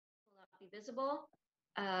be visible.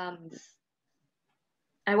 I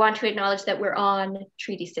want to acknowledge that we're on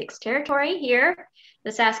Treaty 6 territory here,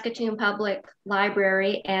 the Saskatoon Public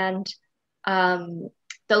Library, and the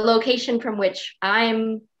location from which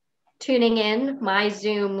I'm tuning in, my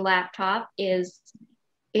Zoom laptop, is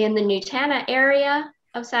in the Nutana area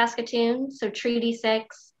of Saskatoon, so Treaty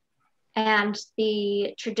 6, and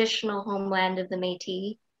the traditional homeland of the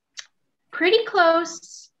Métis, pretty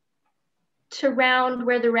close to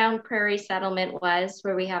where the Round Prairie settlement was,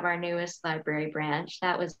 where we have our newest library branch.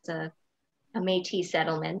 That was a Métis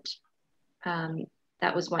settlement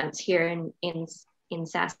that was once here in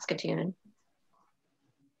Saskatoon.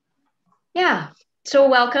 Yeah, so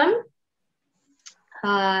welcome.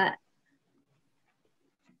 I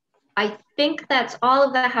think that's all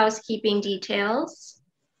of the housekeeping details.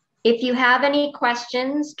 If you have any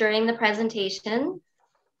questions during the presentation,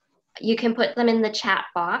 you can put them in the chat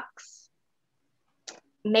box.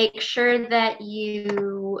 Make sure that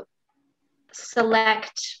you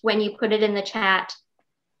select, when you put it in the chat,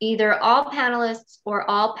 either all panelists or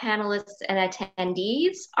all panelists and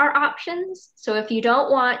attendees are options. So if you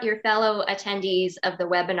don't want your fellow attendees of the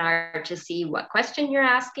webinar to see what question you're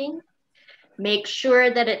asking, make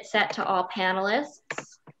sure that it's set to all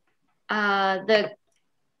panelists. The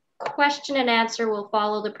question and answer will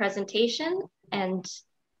follow the presentation, and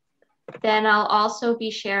then I'll also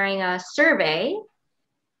be sharing a survey.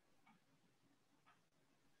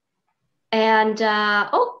 And,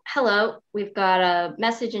 oh, hello, we've got a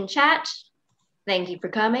message in chat. Thank you for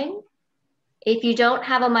coming. If you don't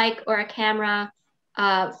have a mic or a camera,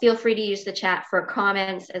 feel free to use the chat for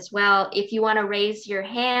comments as well. If you want to raise your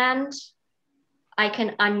hand, I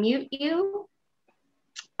can unmute you,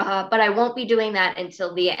 but I won't be doing that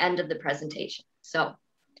until the end of the presentation. So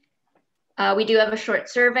we do have a short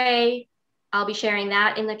survey. I'll be sharing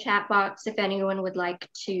that in the chat box. If anyone would like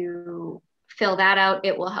to fill that out,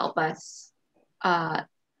 it will help us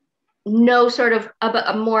know sort of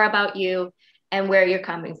more about you and where you're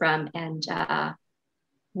coming from, and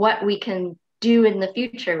what we can do in the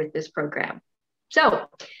future with this program. So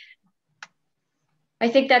I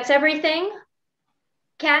think that's everything.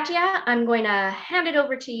 Katya, I'm going to hand it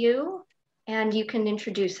over to you and you can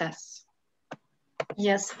introduce us.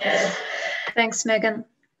 Yes, thanks, Megan.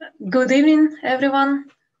 Good evening,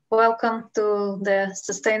 everyone. Welcome to the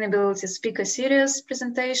Sustainability Speaker Series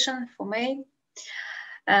presentation for May.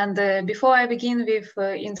 And before I begin with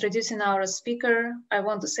introducing our speaker, I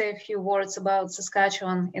want to say a few words about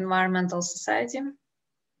Saskatchewan Environmental Society.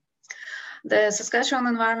 The Saskatchewan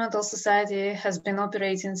Environmental Society has been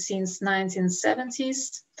operating since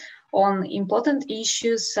 1970s on important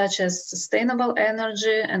issues such as sustainable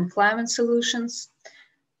energy and climate solutions,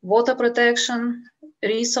 water protection,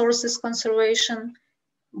 resources conservation,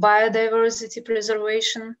 biodiversity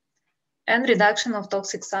preservation, and reduction of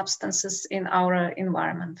toxic substances in our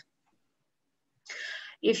environment.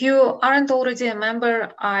 If you aren't already a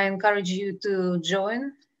member, I encourage you to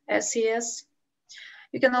join SES.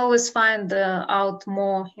 You can always find out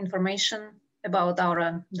more information about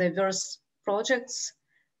our diverse projects,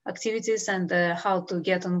 activities, and how to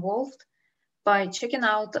get involved by checking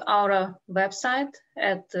out our website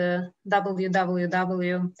at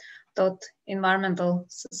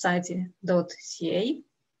www.environmentalsociety.ca.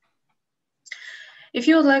 If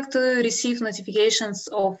you would like to receive notifications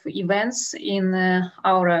of events in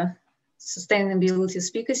our Sustainability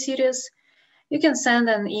Speaker Series, you can send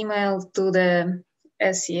an email to the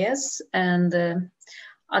SES, and the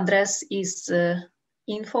address is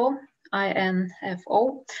info at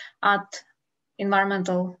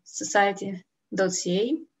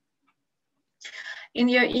environmentalsociety.ca. In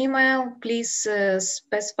your email, please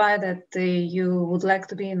specify that you would like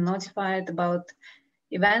to be notified about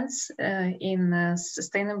events in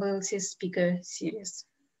Sustainability Speaker Series.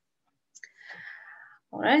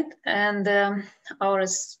 All right, and our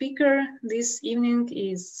speaker this evening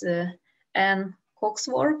is Ann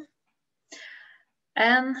Coxworth.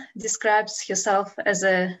 Ann describes herself as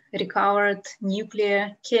a recovered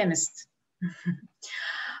nuclear chemist.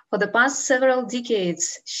 For the past several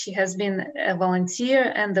decades, she has been a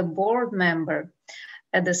volunteer and a board member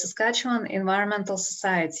at the Saskatchewan Environmental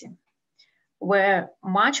Society, where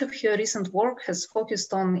much of her recent work has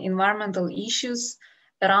focused on environmental issues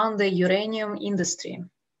around the uranium industry.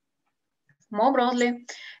 More broadly,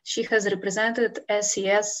 she has represented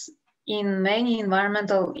SES in many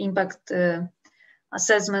environmental impact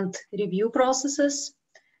assessment review processes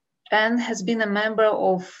and has been a member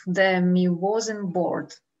of the MIWOSIN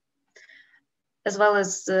board, as well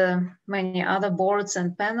as many other boards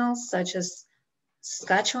and panels such as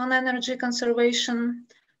Saskatchewan Energy Conservation,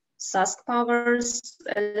 SaskPower's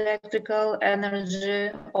electrical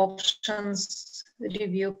energy options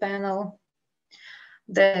review panel,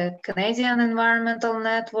 the Canadian Environmental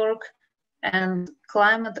Network, and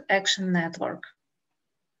Climate Action Network.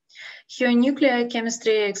 Her nuclear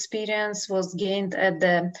chemistry experience was gained at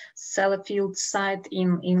the Sellafield site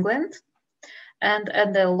in England and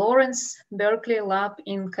at the Lawrence Berkeley Lab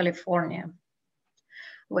in California,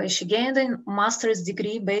 where she gained a master's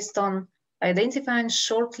degree based on identifying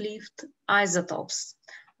short-lived isotopes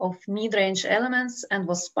of mid-range elements and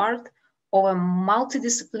was part of a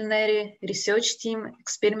multidisciplinary research team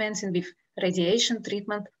experimenting with radiation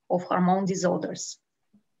treatment of hormone disorders.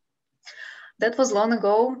 That was long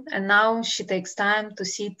ago, and now she takes time to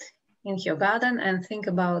sit in her garden and think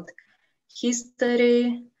about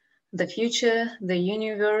history, the future, the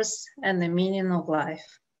universe, and the meaning of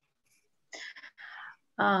life.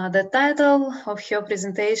 The title of her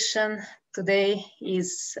presentation today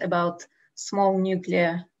is about small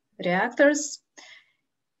nuclear reactors,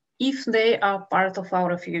 if they are part of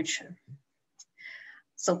our future.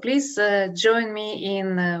 So please join me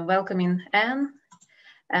in welcoming Ann,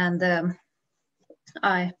 and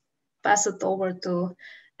I pass it over to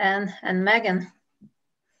Ann and Megan.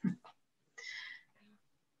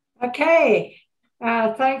 Okay,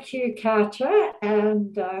 thank you, Katja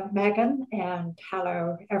and Megan, and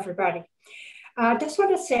hello, everybody. I just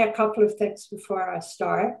want to say a couple of things before I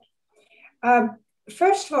start.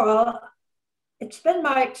 First of all, it's been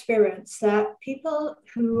my experience that people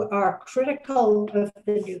who are critical of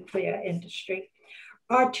the nuclear industry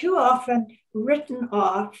are too often written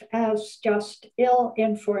off as just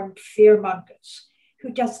ill-informed fearmongers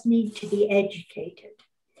who just need to be educated.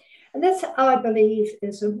 And this, I believe,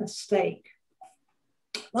 is a mistake.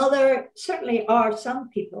 While there certainly are some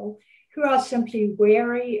people who are simply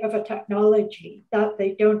wary of a technology that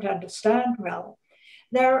they don't understand well,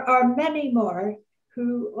 there are many more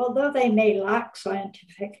who, although they may lack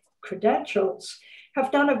scientific credentials,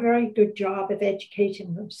 have done a very good job of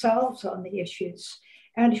educating themselves on the issues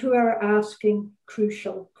and who are asking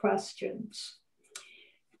crucial questions.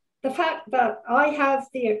 The fact that I have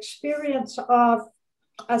the experience of,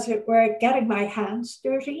 as it were, getting my hands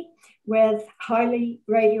dirty with highly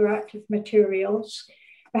radioactive materials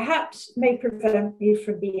perhaps may prevent me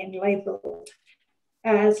from being labeled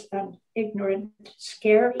as an ignorant,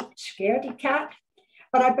 scaredy cat.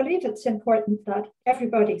 But I believe it's important that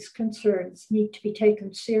everybody's concerns need to be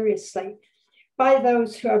taken seriously by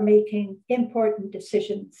those who are making important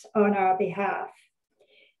decisions on our behalf.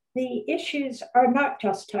 The issues are not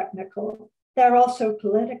just technical, they're also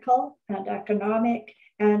political and economic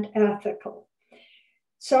and ethical.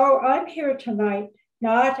 So I'm here tonight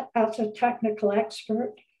not as a technical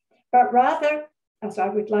expert, but rather, as I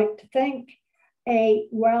would like to think, a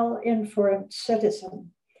well-informed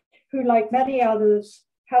citizen who, like many others,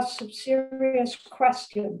 has some serious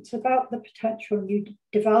questions about the potential new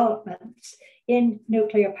developments in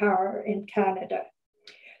nuclear power in Canada.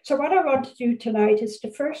 So what I want to do tonight is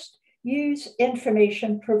to first use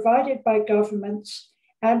information provided by governments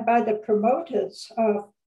and by the promoters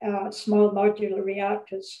of small modular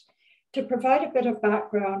reactors to provide a bit of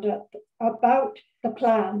background about the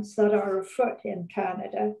plans that are afoot in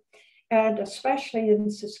Canada, and especially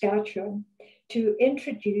in Saskatchewan, to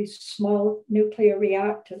introduce small nuclear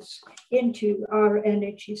reactors into our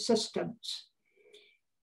energy systems.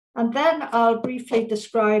 And then I'll briefly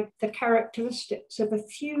describe the characteristics of a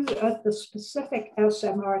few of the specific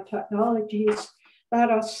SMR technologies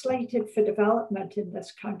that are slated for development in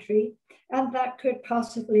this country and that could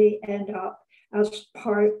possibly end up as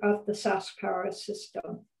part of the SaskPower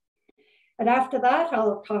system. And after that,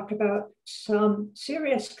 I'll talk about some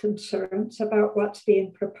serious concerns about what's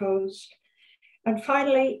being proposed. And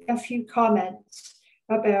finally, a few comments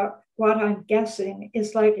about what I'm guessing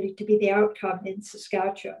is likely to be the outcome in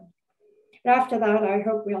Saskatchewan. And after that, I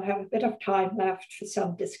hope we'll have a bit of time left for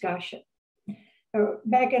some discussion. So,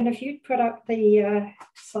 Megan, if you'd put up the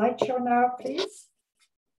slideshow now, please.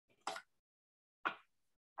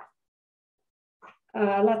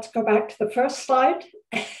 Let's go back to the first slide.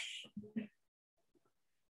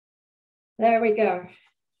 There we go.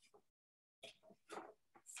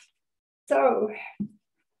 So,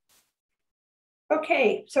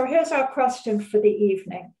 okay, so here's our question for the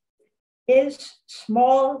evening. Is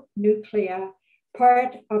small nuclear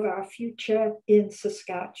part of our future in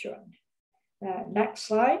Saskatchewan? Next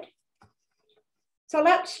slide. So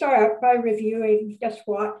let's start by reviewing just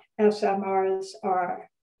what SMRs are.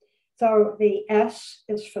 So the S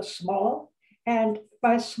is for small, and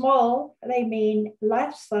by small, they mean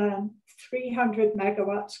less than 300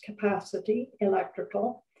 megawatts capacity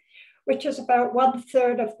electrical, which is about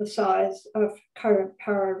 1/3 of the size of current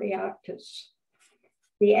power reactors.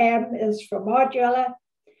 The M is for modular,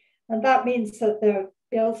 and that means that they're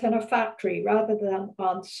built in a factory rather than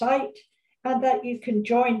on site, and that you can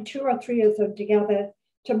join 2 or 3 of them together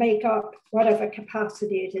to make up whatever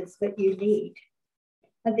capacity it is that you need.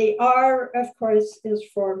 And the R, of course, is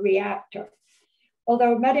for reactor.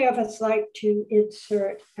 Although many of us like to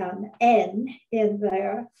insert an N in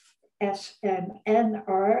there,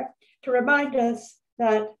 SMNR, to remind us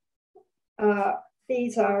that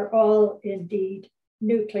these are all indeed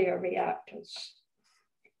nuclear reactors.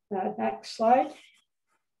 Next slide.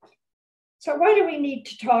 So why do we need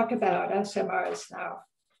to talk about SMRs now?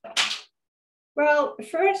 Well,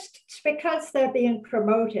 first, it's because they're being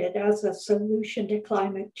promoted as a solution to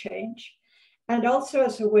climate change and also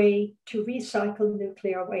as a way to recycle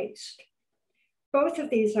nuclear waste. Both of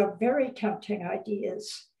these are very tempting ideas,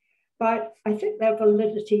 but I think their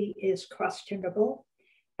validity is questionable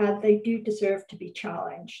and they do deserve to be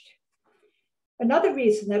challenged. Another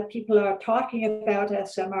reason that people are talking about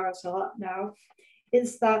SMRs a lot now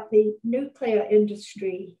is that the nuclear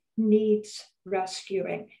industry needs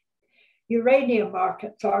rescuing. Uranium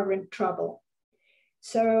markets are in trouble.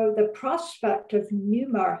 So the prospect of new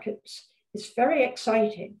markets is very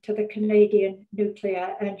exciting to the Canadian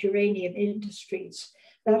nuclear and uranium industries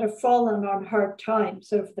that have fallen on hard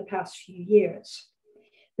times over the past few years.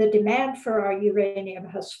 The demand for our uranium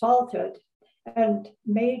has faltered and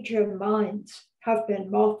major mines have been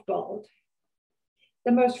mothballed.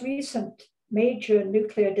 The most recent major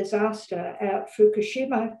nuclear disaster at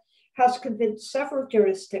Fukushima has convinced several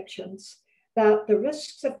jurisdictions that the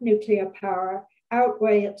risks of nuclear power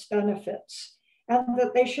outweigh its benefits and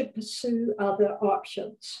that they should pursue other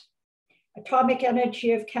options. Atomic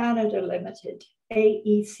Energy of Canada Limited,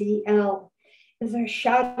 AECL, is a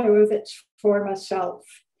shadow of its former self,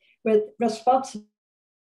 with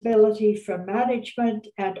responsibility for management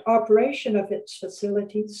and operation of its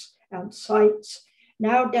facilities and sites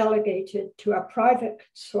now delegated to a private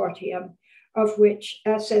consortium of which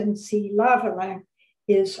SNC-Lavalin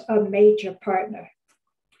is a major partner.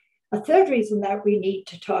 A third reason that we need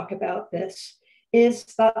to talk about this is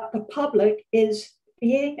that the public is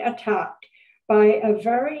being attacked by a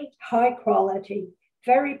very high quality,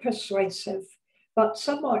 very persuasive, but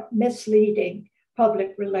somewhat misleading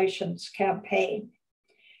public relations campaign.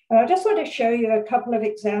 And I just want to show you a couple of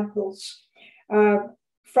examples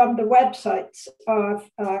from the websites of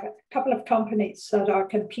a couple of companies that are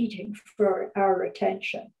competing for our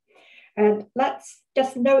attention. And let's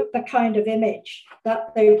just note the kind of image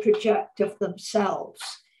that they project of themselves.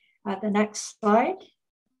 The next slide.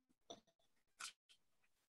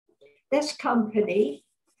 This company,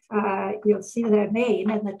 you'll see their name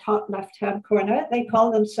in the top left-hand corner. They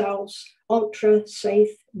call themselves Ultra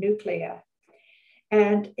Safe Nuclear.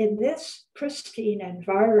 And in this pristine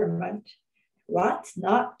environment, what's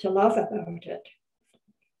not to love about it?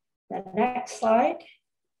 The next slide.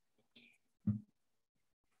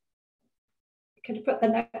 Could you put the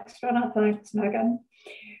next one up? Thanks, Megan.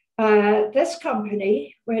 This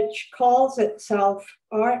company, which calls itself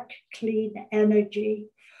Arc Clean Energy,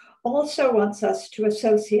 also wants us to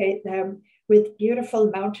associate them with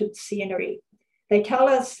beautiful mountain scenery. They tell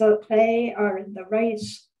us that they are in the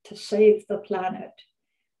race to save the planet.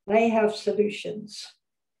 They have solutions.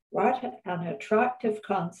 What an attractive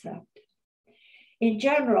concept. In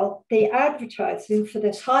general, the advertising for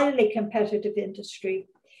this highly competitive industry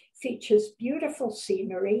features beautiful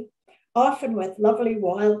scenery, often with lovely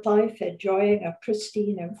wildlife enjoying a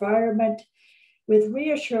pristine environment, with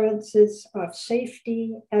reassurances of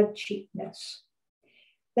safety and cheapness.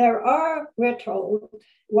 There are, we're told,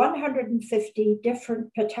 150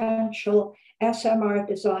 different potential SMR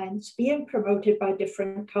designs being promoted by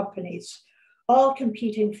different companies, all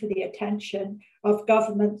competing for the attention of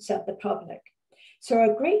governments and the public. So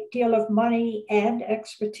a great deal of money and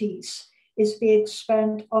expertise is being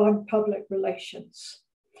spent on public relations.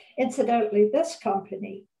 Incidentally, this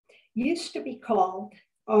company used to be called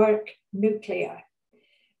Arc Nuclear.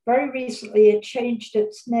 Very recently, it changed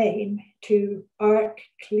its name to Arc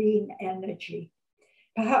Clean Energy,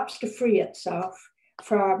 perhaps to free itself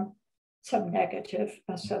from some negative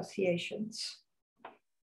associations.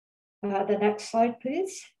 The next slide,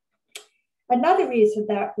 please. Another reason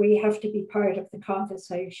that we have to be part of the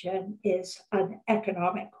conversation is an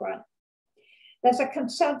economic one. There's a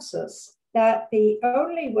consensus that the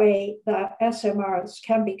only way that SMRs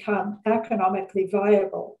can become economically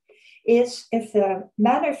viable is if they're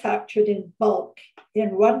manufactured in bulk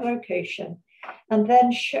in one location and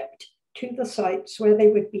then shipped to the sites where they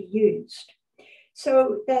would be used.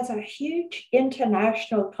 So there's a huge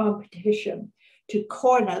international competition to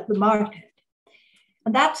corner the market.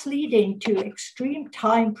 And that's leading to extreme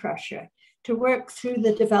time pressure to work through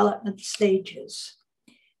the development stages.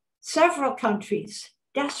 Several countries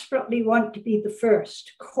desperately want to be the first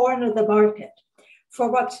to corner the market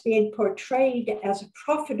for what's being portrayed as a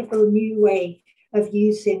profitable new way of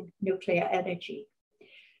using nuclear energy.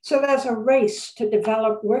 So there's a race to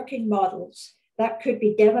develop working models that could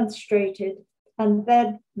be demonstrated and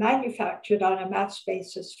then manufactured on a mass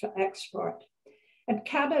basis for export. And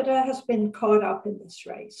Canada has been caught up in this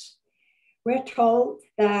race. We're told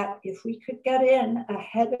that if we could get in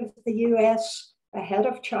ahead of the US, ahead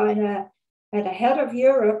of China, and ahead of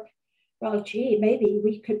Europe, well, gee, maybe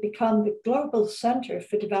we could become the global center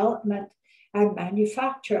for development and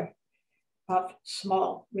manufacture of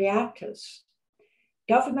small reactors.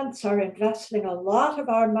 Governments are investing a lot of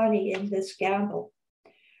our money in this gamble.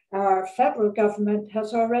 Our federal government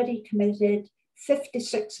has already committed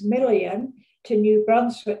 $56 million to New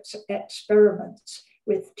Brunswick's experiments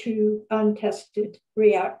with 2 untested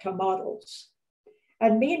reactor models.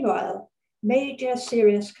 And meanwhile, major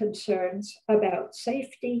serious concerns about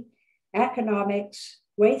safety, economics,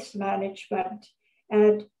 waste management,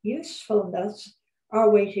 and usefulness are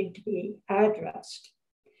waiting to be addressed.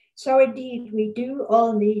 So indeed, we do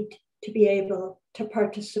all need to be able to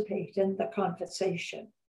participate in the conversation.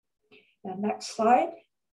 And next slide.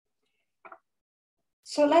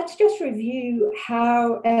 So let's just review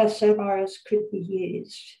how SMRs could be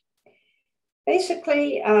used.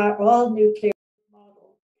 Basically, all nuclear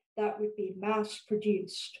model that would be mass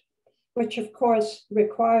produced, which of course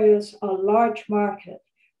requires a large market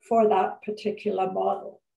for that particular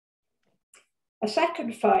model. A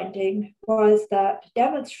second finding was that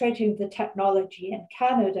demonstrating the technology in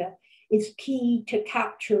Canada is key to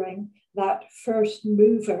capturing that first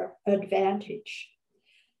mover advantage.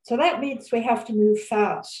 So that means we have to move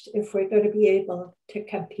fast if we're going to be able to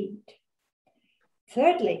compete.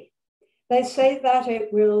 Thirdly, they say that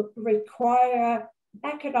it will require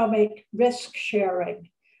economic risk sharing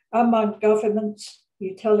among governments,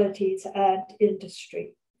 utilities, and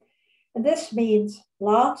industry. And this means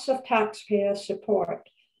lots of taxpayer support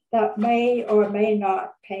that may or may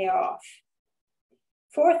not pay off.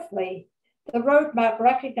 Fourthly, the roadmap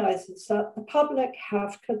recognizes that the public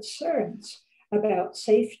have concerns about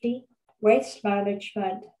safety, waste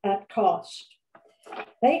management, and cost.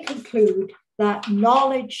 They conclude that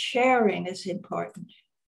knowledge sharing is important.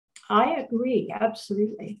 I agree,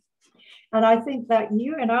 absolutely. And I think that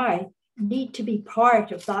you and I need to be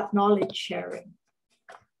part of that knowledge sharing.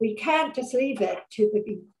 We can't just leave it to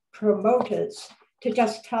the promoters to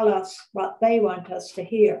just tell us what they want us to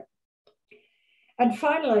hear. And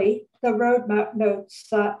finally, the roadmap notes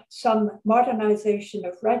that some modernization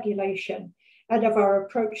of regulation and of our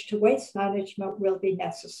approach to waste management will be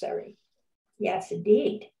necessary. Yes,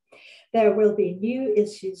 indeed. There will be new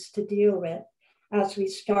issues to deal with as we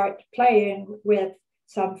start playing with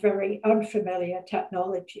some very unfamiliar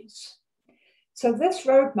technologies. So this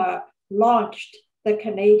roadmap launched the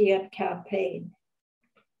Canadian campaign.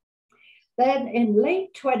 Then in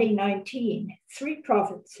late 2019, 3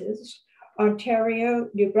 provinces, Ontario,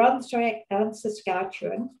 New Brunswick, and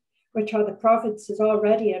Saskatchewan, which are the provinces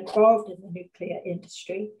already involved in the nuclear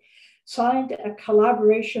industry, signed a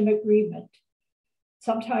collaboration agreement.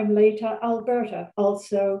 Sometime later, Alberta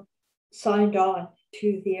also signed on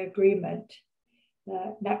to the agreement.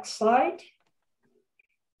 Next slide.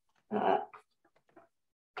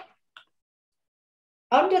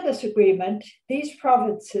 Under this agreement, these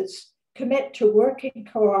provinces commit to working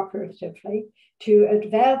cooperatively to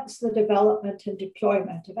advance the development and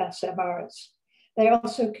deployment of SMRs. They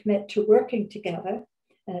also commit to working together,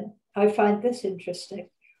 and I find this interesting,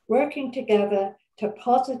 working together to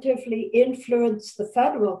positively influence the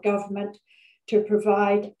federal government to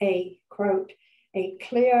provide a, quote, a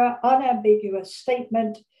clear, unambiguous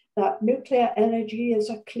statement that nuclear energy is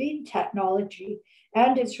a clean technology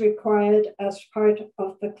and is required as part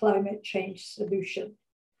of the climate change solution,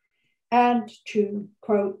 and to,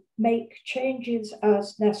 quote, make changes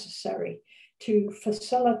as necessary to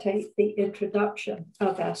facilitate the introduction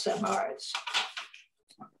of SMRs.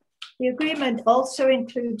 The agreement also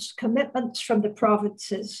includes commitments from the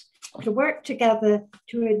provinces to work together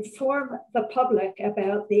to inform the public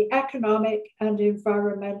about the economic and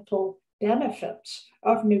environmental benefits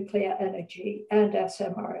of nuclear energy and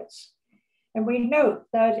SMRs. And we note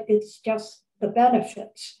that it's just the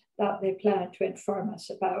benefits that they plan to inform us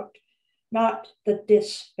about, not the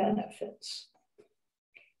disbenefits.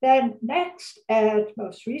 Then next, and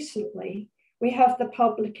most recently, we have the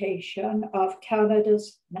publication of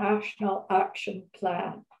Canada's National Action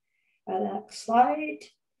Plan. Next slide.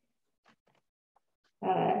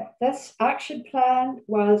 This action plan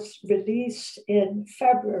was released in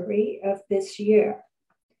February of this year.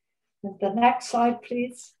 And the next slide,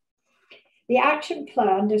 please. The action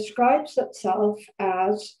plan describes itself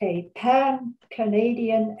as a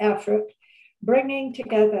pan-Canadian effort bringing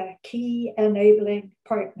together key enabling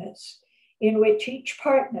partners, in which each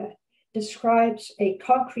partner describes a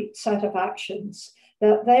concrete set of actions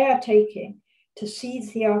that they are taking to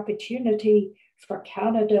seize the opportunity for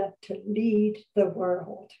Canada to lead the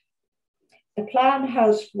world. The plan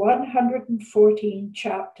has 114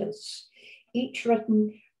 chapters, each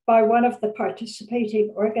written by one of the participating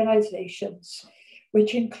organizations,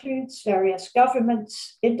 which includes various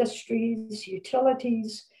governments, industries,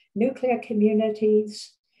 utilities, nuclear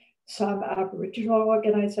communities, some Aboriginal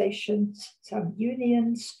organizations, some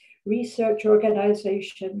unions, research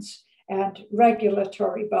organizations, and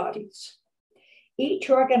regulatory bodies. Each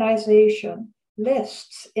organization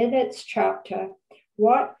lists in its chapter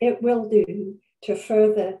what it will do to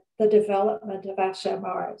further the development of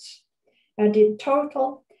SMRs. And in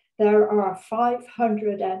total, there are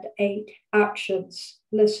 508 actions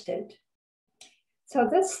listed. So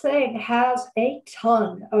this thing has a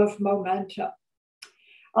ton of momentum.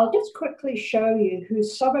 I'll just quickly show you who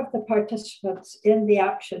some of the participants in the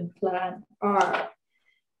action plan are.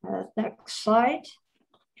 Next slide.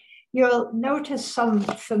 You'll notice some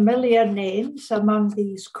familiar names among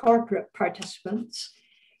these corporate participants.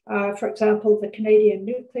 For example, the Canadian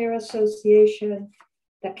Nuclear Association,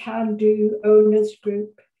 the CANDU Owners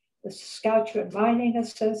Group, the Saskatchewan Mining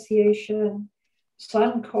Association,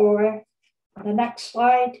 Suncor. On the next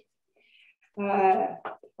slide,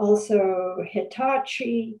 also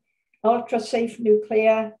Hitachi, Ultrasafe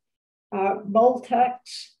Nuclear,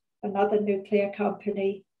 Moltex, another nuclear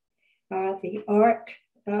company, the ARC,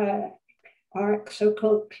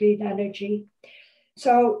 so-called clean energy.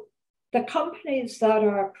 So the companies that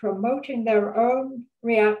are promoting their own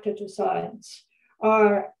reactor designs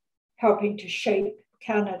are helping to shape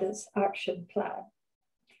Canada's action plan.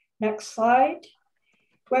 Next slide.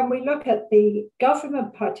 When we look at the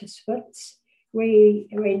government participants, we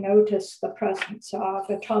notice the presence of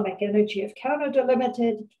Atomic Energy of Canada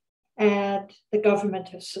Limited and the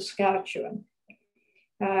government of Saskatchewan.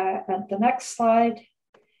 And the next slide.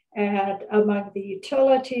 And among the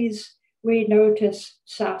utilities, we notice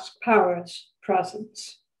Sask Power's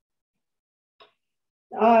presence.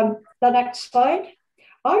 The next slide.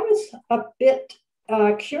 I was a bit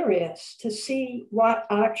curious to see what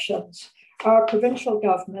actions our provincial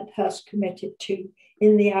government has committed to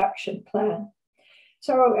in the action plan.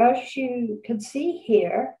 So as you can see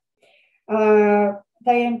here,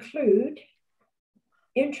 they include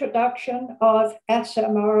introduction of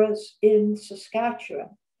SMRs in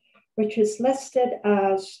Saskatchewan, which is listed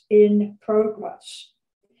as in progress.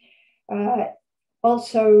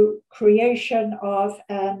 Also, creation of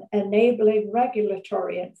an enabling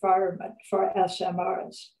regulatory environment for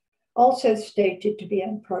SMRs, also stated to be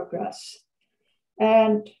in progress.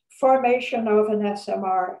 And formation of an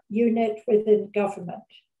SMR unit within government,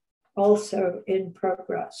 also in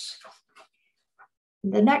progress.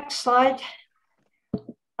 The next slide,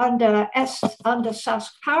 under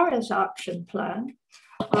Sask Power's action plan,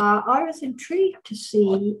 I was intrigued to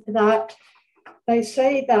see that they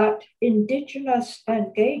say that Indigenous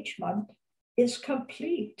engagement is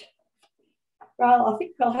complete. Well, I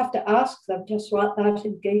think we'll have to ask them just what that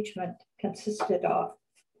engagement consisted of.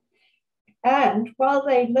 And while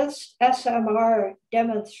they list SMR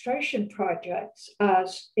demonstration projects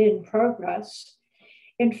as in progress,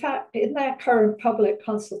 in fact, in their current public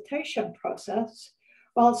consultation process,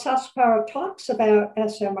 while Sask Power talks about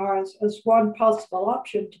SMRs as one possible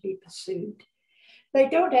option to be pursued, they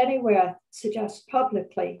don't anywhere suggest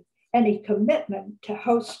publicly any commitment to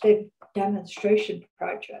hosting demonstration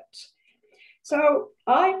projects. So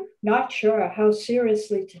I'm not sure how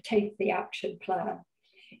seriously to take the action plan.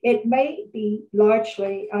 It may be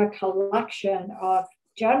largely a collection of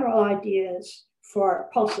general ideas for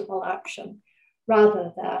possible action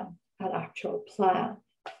rather than an actual plan.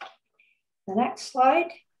 The next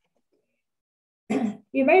slide.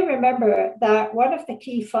 You may remember that one of the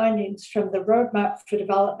key findings from the Roadmap for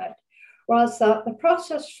Development was that the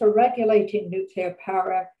process for regulating nuclear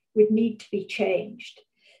power would need to be changed.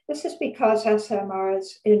 This is because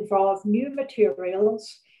SMRs involve new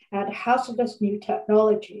materials and hazardous new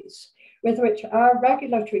technologies with which our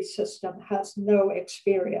regulatory system has no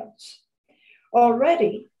experience.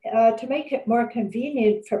 Already, to make it more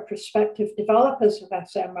convenient for prospective developers of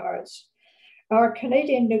SMRs, our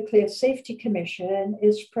Canadian Nuclear Safety Commission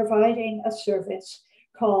is providing a service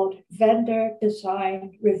called Vendor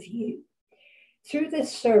Design Review. Through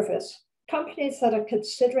this service, companies that are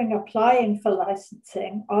considering applying for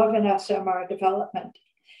licensing of an SMR development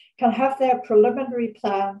can have their preliminary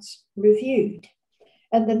plans reviewed,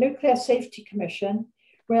 and the Nuclear Safety Commission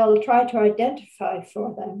will try to identify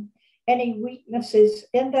for them any weaknesses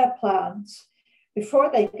in their plans before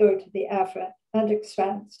they go to the effort and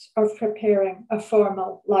expense of preparing a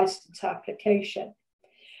formal license application.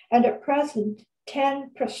 And at present,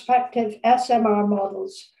 10 prospective SMR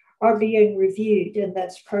models are being reviewed in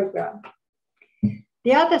this program.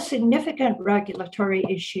 The other significant regulatory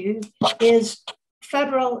issue is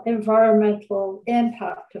federal environmental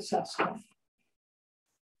impact assessment.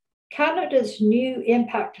 Canada's new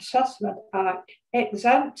Impact Assessment Act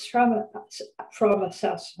exempts from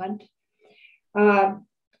assessment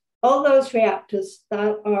all those reactors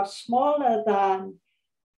that are smaller than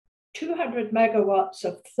 200 megawatts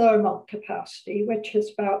of thermal capacity, which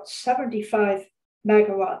is about 75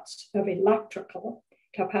 megawatts of electrical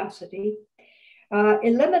capacity,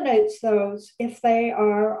 eliminates those if they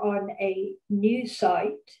are on a new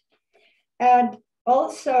site, and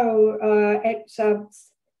also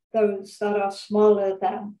exempts those that are smaller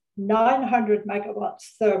than 900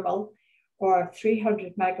 megawatts thermal or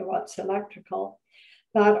 300 megawatts electrical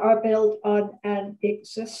that are built on an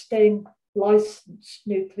existing licensed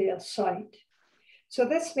nuclear site. So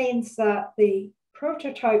this means that the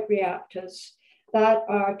prototype reactors that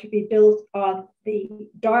are to be built on the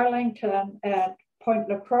Darlington and Point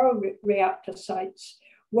Lepreau reactor sites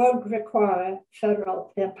won't require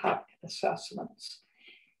federal impact assessments.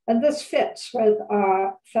 And this fits with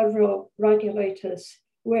our federal regulators'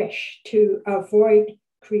 wish to avoid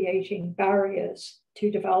creating barriers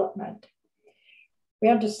to development. We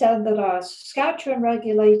understand that our Saskatchewan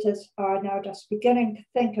regulators are now just beginning to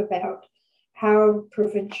think about how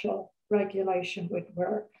provincial regulation would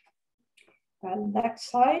work. And next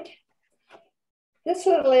slide. This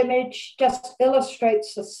little image just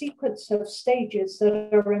illustrates the sequence of stages that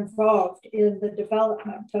are involved in the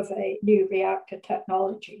development of a new reactor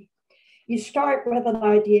technology. You start with an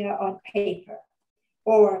idea on paper,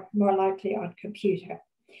 or more likely on computer,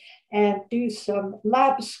 and do some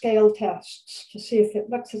lab scale tests to see if it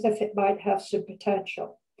looks as if it might have some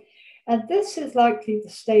potential. And this is likely the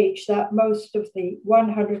stage that most of the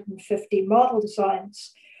 150 model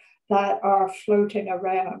designs that are floating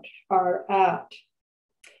around are at.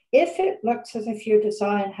 If it looks as if your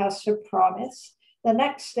design has some promise, the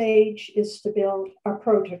next stage is to build a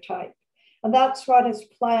prototype. And that's what is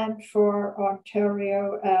planned for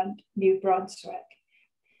Ontario and New Brunswick.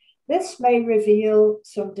 This may reveal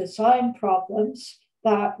some design problems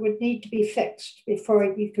that would need to be fixed before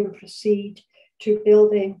you can proceed to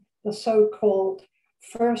building the so-called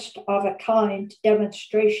first of a kind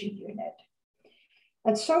demonstration unit.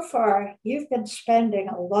 And so far, you've been spending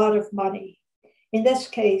a lot of money, in this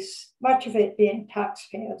case, much of it being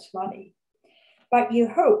taxpayers' money. But you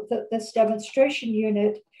hope that this demonstration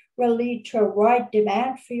unit will lead to a wide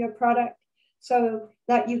demand for your product so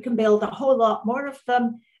that you can build a whole lot more of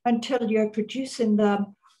them until you're producing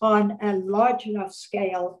them on a large enough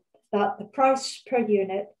scale that the price per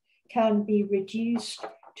unit can be reduced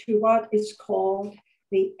to what is called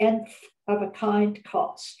the nth of a kind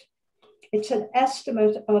cost. It's an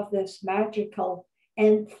estimate of this magical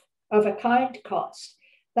nth of a kind cost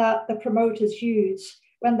that the promoters use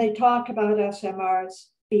when they talk about SMRs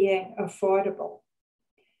being affordable.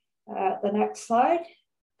 The next slide.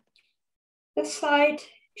 This slide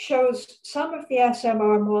shows some of the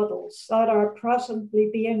SMR models that are presently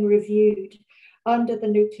being reviewed under the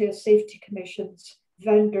Nuclear Safety Commission's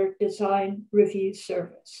Vendor Design Review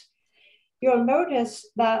Service. You'll notice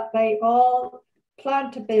that they all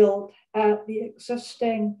plan to build at the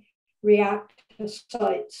existing reactor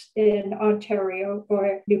sites in Ontario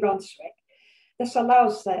or New Brunswick. This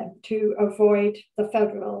allows them to avoid the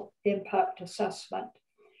federal impact assessment,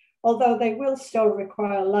 although they will still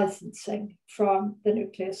require licensing from the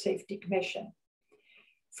Nuclear Safety Commission.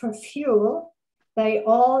 For fuel, they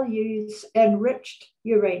all use enriched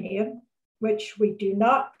uranium, which we do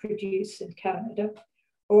not produce in Canada,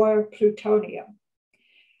 or plutonium.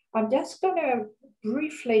 I'm just going to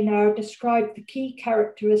briefly now describe the key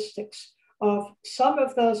characteristics of some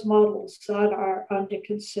of those models that are under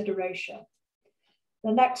consideration.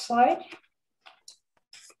 The next slide.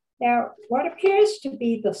 Now, what appears to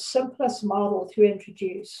be the simplest model to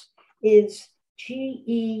introduce is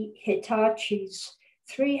GE Hitachi's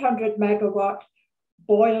 300 megawatt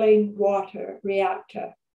boiling water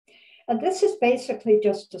reactor. And this is basically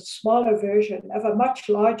just a smaller version of a much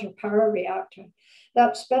larger power reactor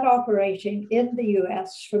that's been operating in the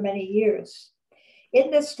US for many years.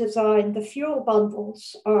 In this design, the fuel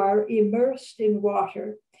bundles are immersed in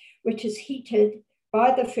water, which is heated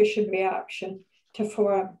by the fission reaction to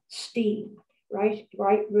form steam right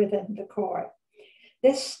within the core.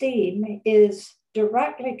 This steam is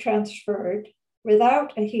directly transferred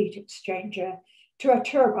without a heat exchanger to a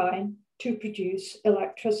turbine to produce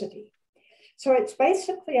electricity. So it's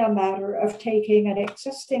basically a matter of taking an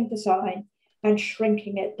existing design and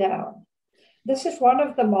shrinking it down. This is one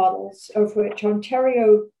of the models of which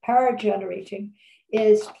Ontario Power Generating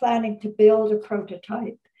is planning to build a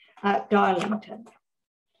prototype at Darlington.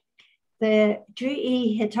 The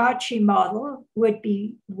GE Hitachi model would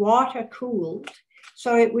be water cooled,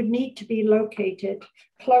 so it would need to be located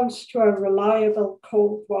close to a reliable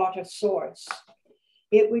cold water source.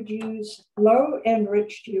 It would use low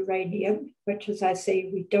enriched uranium, which, as I say,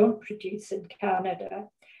 we don't produce in Canada.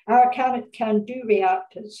 Our can-do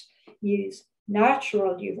reactors use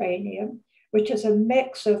natural uranium, which is a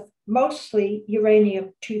mix of mostly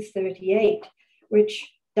uranium-238,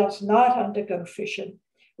 which does not undergo fission,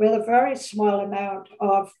 with a very small amount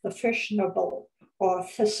of the fissionable or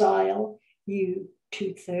fissile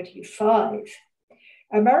U-235.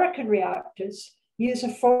 American reactors use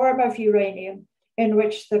a form of uranium in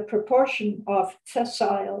which the proportion of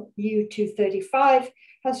fissile U-235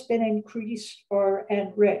 has been increased or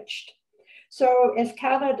enriched. So if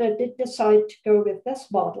Canada did decide to go with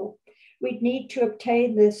this model, we'd need to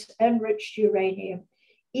obtain this enriched uranium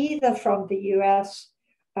either from the US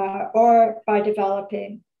or by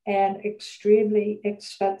developing an extremely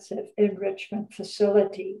expensive enrichment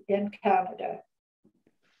facility in Canada.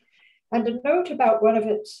 And a note about one of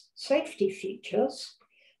its safety features: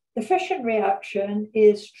 the fission reaction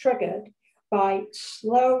is triggered by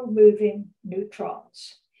slow-moving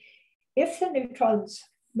neutrons. If the neutrons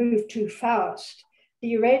move too fast, the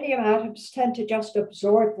uranium atoms tend to just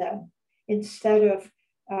absorb them instead of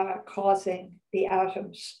causing the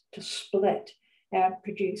atoms to split and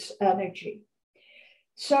produce energy.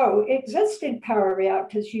 So existing power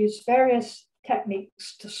reactors use various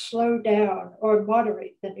techniques to slow down or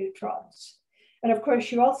moderate the neutrons. And of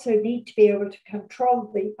course, you also need to be able to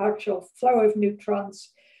control the actual flow of neutrons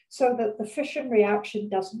so that the fission reaction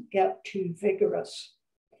doesn't get too vigorous.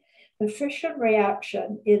 The fission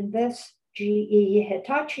reaction in this GE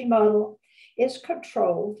Hitachi model is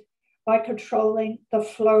controlled by controlling the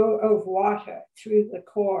flow of water through the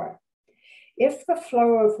core. If the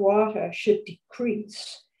flow of water should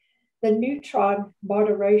decrease, the neutron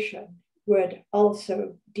moderation would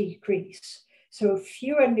also decrease. So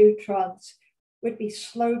fewer neutrons would be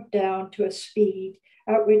slowed down to a speed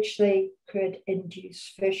at which they could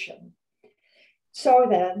induce fission. So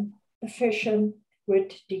then the fission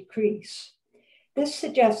would decrease. This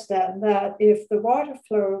suggests then that if the water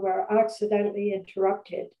flow were accidentally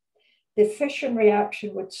interrupted, the fission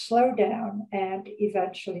reaction would slow down and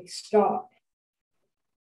eventually stop.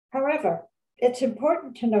 However, it's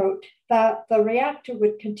important to note that the reactor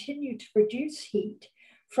would continue to produce heat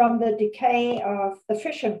from the decay of the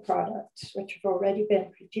fission products, which have already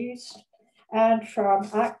been produced, and from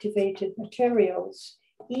activated materials,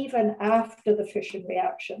 even after the fission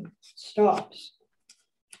reaction stops.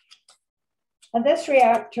 And this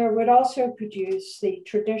reactor would also produce the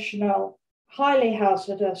traditional highly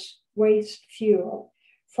hazardous waste fuel,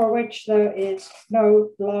 for which there is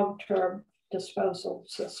no long-term disposal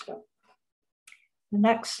system. The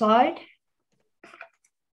next slide.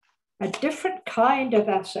 A different kind of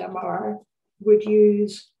SMR would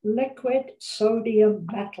use liquid sodium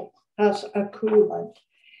metal as a coolant.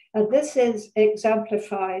 And this is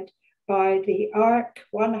exemplified by the ARC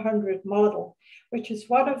 100 model, which is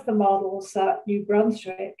one of the models that New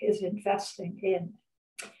Brunswick is investing in.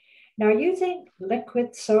 Now, using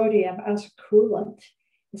liquid sodium as a coolant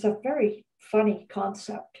is a very funny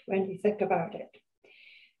concept when you think about it.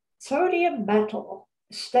 Sodium metal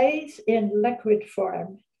stays in liquid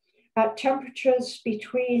form at temperatures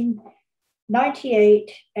between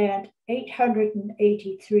 98 and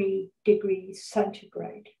 883 degrees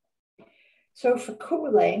centigrade. So for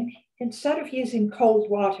cooling, instead of using cold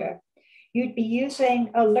water, you'd be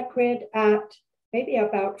using a liquid at maybe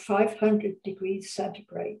about 500 degrees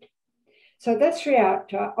centigrade. So this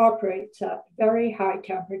reactor operates at very high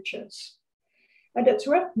temperatures. And it's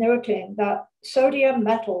worth noting that sodium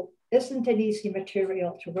metal isn't an easy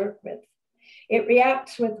material to work with. It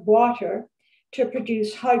reacts with water to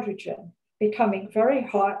produce hydrogen, becoming very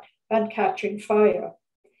hot and catching fire,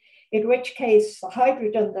 in which case the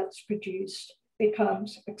hydrogen that's produced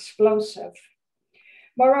becomes explosive.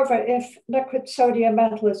 Moreover, if liquid sodium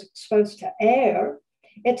metal is exposed to air,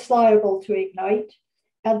 it's liable to ignite,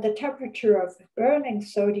 and the temperature of burning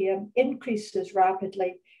sodium increases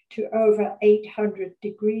rapidly to over 800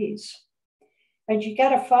 degrees. And you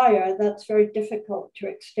get a fire that's very difficult to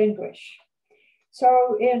extinguish.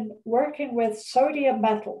 So in working with sodium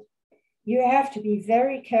metal, you have to be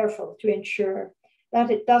very careful to ensure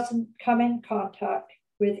that it doesn't come in contact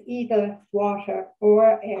with either water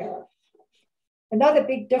or air. Another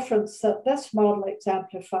big difference that this model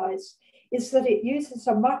exemplifies is that it uses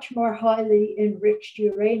a much more highly enriched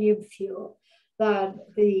uranium fuel than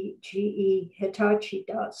the GE Hitachi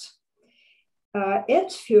does.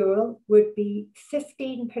 Its fuel would be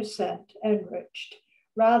 15% enriched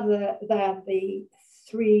rather than the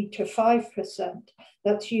 3 to 5%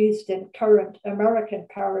 that's used in current American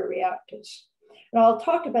power reactors. And I'll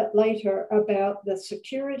talk a bit later about the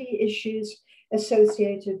security issues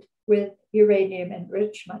associated with uranium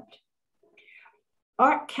enrichment.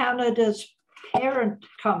 ARC Canada's parent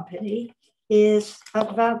company is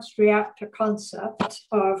Advanced Reactor Concepts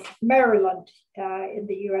of Maryland in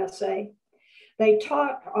the USA. They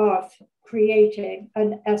talk of creating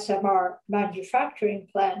an SMR manufacturing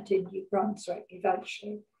plant in New Brunswick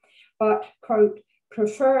eventually, but, quote,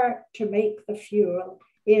 prefer to make the fuel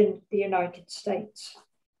in the United States.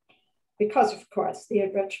 Because, of course, the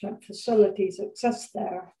enrichment facilities exist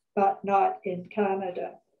there, but not in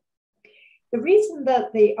Canada. The reason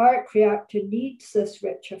that the ARC reactor needs this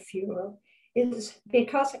richer fuel is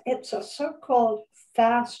because it's a so-called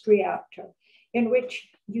fast reactor in which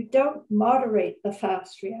you don't moderate the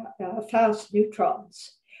fast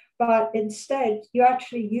neutrons, but instead you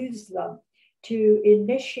actually use them to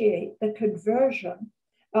initiate the conversion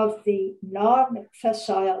of the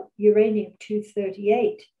non-fissile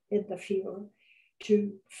uranium-238 in the fuel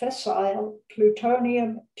to fissile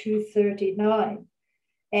plutonium-239.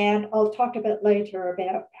 And I'll talk a bit later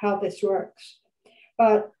about how this works.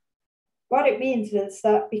 But what it means is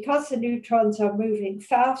that because the neutrons are moving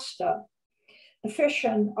faster, the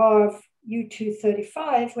fission of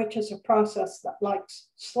U-235, which is a process that likes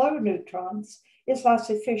slow neutrons, is less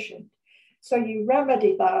efficient. So you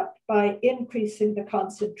remedy that by increasing the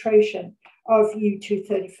concentration of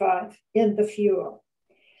U-235 in the fuel.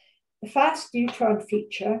 The fast neutron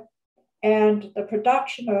feature and the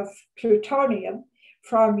production of plutonium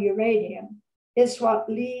from uranium is what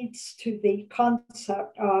leads to the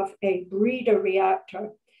concept of a breeder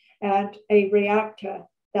reactor and a reactor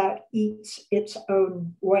that eats its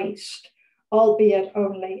own waste, albeit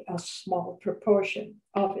only a small proportion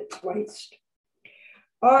of its waste.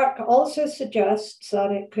 ARC also suggests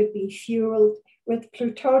that it could be fueled with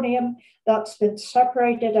plutonium that's been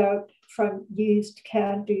separated out from used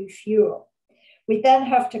CANDU fuel. We then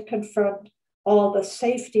have to confront all the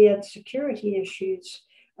safety and security issues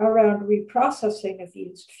around reprocessing of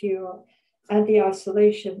used fuel and the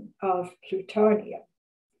isolation of plutonium.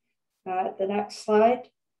 The next slide.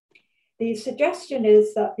 The suggestion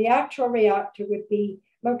is that the actual reactor would be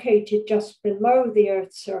located just below the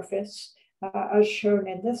Earth's surface, as shown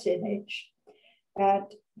in this image. And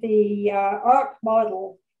the ARC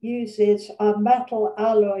model uses a metal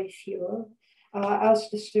alloy fuel as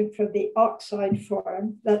distinct from the oxide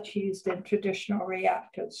form that's used in traditional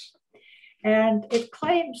reactors. And it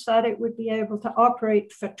claims that it would be able to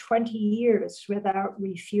operate for 20 years without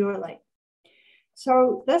refueling.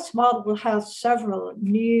 So this model has several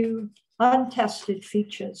new untested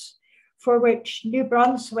features for which New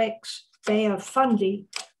Brunswick's Bay of Fundy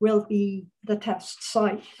will be the test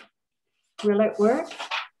site. Will it work?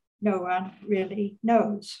 No one really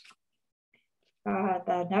knows.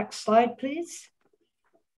 The next slide, please.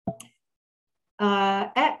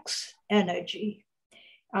 X Energy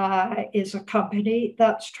is a company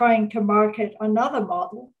that's trying to market another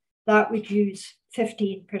model that would use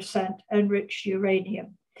 15% enriched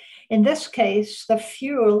uranium. In this case, the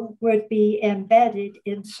fuel would be embedded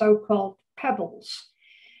in so-called pebbles.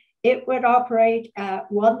 It would operate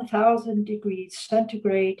at 1,000 degrees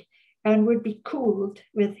centigrade and would be cooled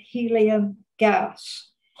with helium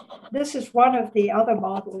gas. This is one of the other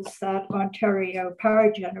models that Ontario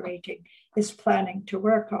Power Generating is planning to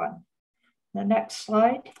work on. The next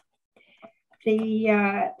slide.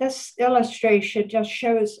 This illustration just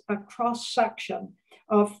shows a cross-section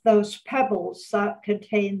of those pebbles that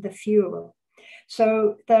contain the fuel.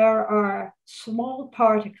 So there are small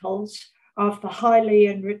particles of the highly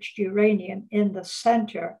enriched uranium in the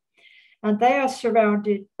center, and they are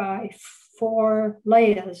surrounded by 4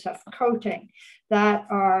 layers of coating that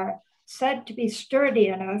are said to be sturdy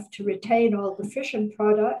enough to retain all the fission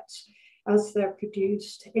products as they're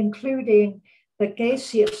produced, including the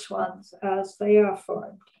gaseous ones as they are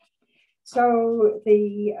formed. So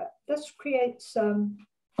this creates some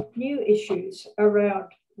new issues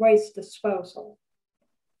around waste disposal.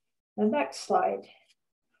 The next slide.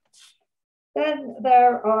 Then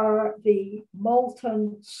there are the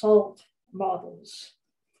molten salt models.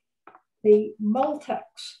 The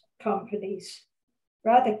Moltex company's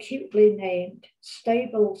rather cutely named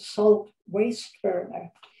stable salt waste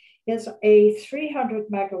burner is a 300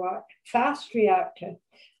 megawatt fast reactor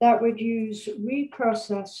that would use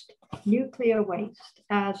reprocessed nuclear waste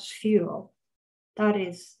as fuel. That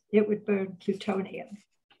is, it would burn plutonium.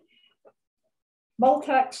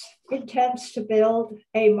 Moltex intends to build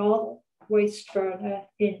a model waste burner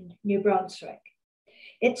in New Brunswick.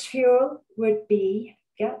 Its fuel would be,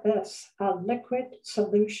 get this, a liquid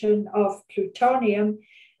solution of plutonium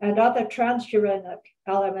and other transuranic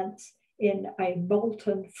elements in a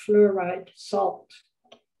molten fluoride salt.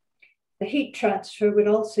 The heat transfer would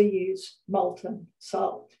also use molten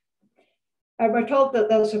salt. And we're told that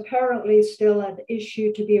there's apparently still an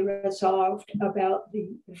issue to be resolved about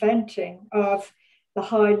the venting of the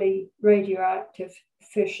highly radioactive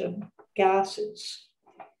fission gases.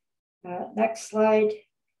 Next slide.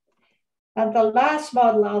 And the last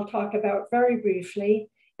model I'll talk about very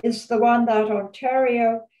briefly is the one that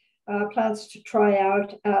Ontario plans to try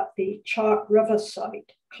out at the Chalk River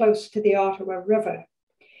site, close to the Ottawa River.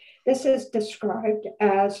 This is described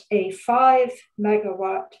as a 5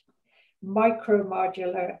 megawatt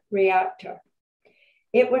micromodular reactor.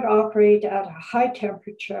 It would operate at a high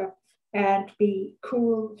temperature and be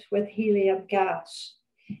cooled with helium gas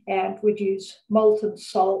and would use molten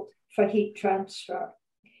salt for heat transfer.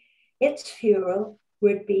 Its fuel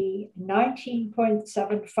would be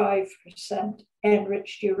 19.75%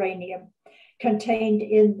 enriched uranium contained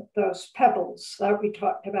in those pebbles that we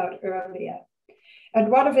talked about earlier. And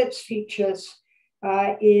one of its features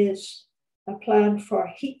is a plan for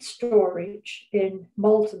heat storage in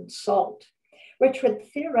molten salt, which would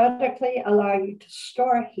theoretically allow you to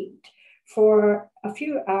store heat for a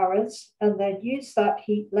few hours and then use that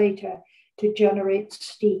heat later to generate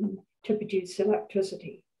steam to produce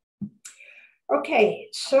electricity. Okay,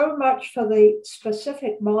 so much for the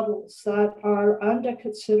specific models that are under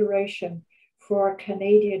consideration for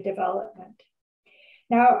Canadian development.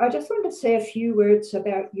 Now, I just want to say a few words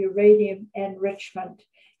about uranium enrichment,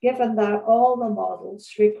 given that all the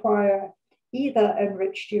models require either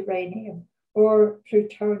enriched uranium or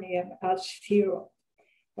plutonium as fuel.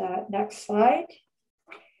 Next slide.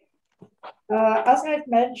 As I've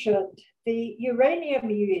mentioned, the uranium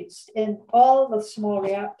used in all the small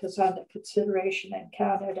reactors under consideration in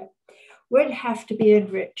Canada would have to be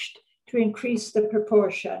enriched to increase the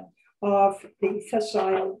proportion of the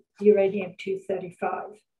fissile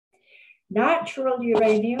uranium-235. Natural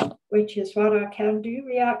uranium, which is what our CANDU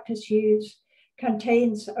reactors use,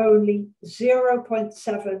 contains only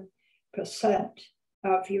 0.7%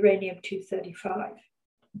 of uranium-235,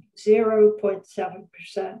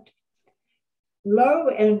 0.7%. Low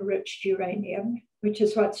enriched uranium, which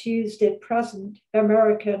is what's used in present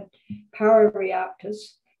American power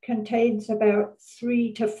reactors, contains about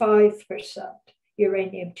 3 to 5%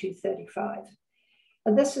 uranium-235.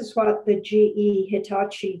 And this is what the GE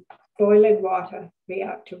Hitachi boiling water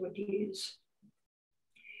reactor would use.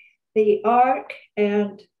 The ARC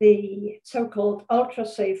and the so-called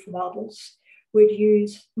ultra-safe models would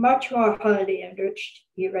use much more highly enriched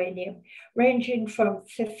uranium, ranging from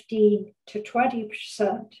 15 to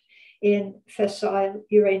 20% in fissile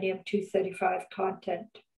uranium-235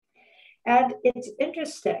 content. And it's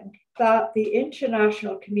interesting that the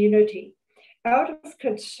international community, out of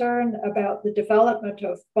concern about the development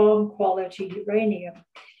of bomb-quality uranium,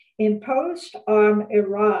 imposed on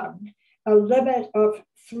Iran a limit of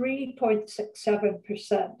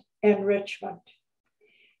 3.67% enrichment.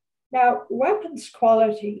 Now, weapons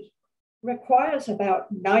quality requires about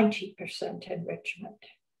 90% enrichment.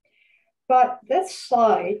 But this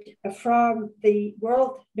slide from the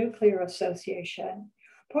World Nuclear Association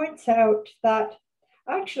points out that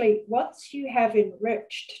actually, once you have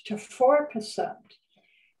enriched to 4%,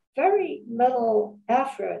 very little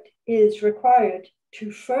effort is required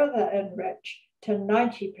to further enrich to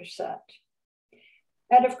 90%.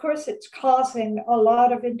 And of course, it's causing a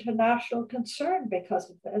lot of international concern because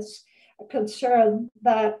of this, a concern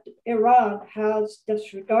that Iran has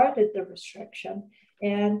disregarded the restriction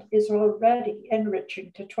and is already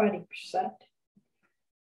enriching to 20%.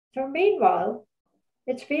 So meanwhile,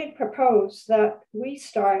 it's being proposed that we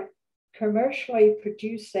start commercially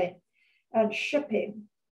producing and shipping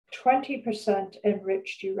 20%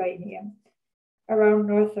 enriched uranium around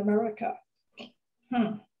North America.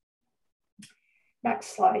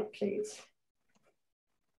 Next slide, please.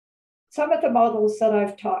 Some of the models that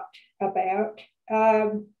I've talked about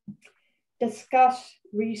discuss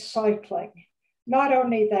recycling, not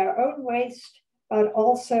only their own waste, but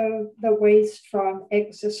also the waste from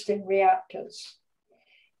existing reactors.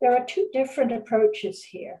 There are two different approaches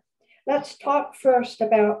here. Let's talk first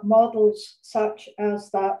about models such as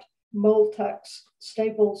that Moltex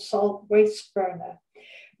stable salt waste burner,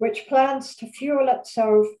 which plans to fuel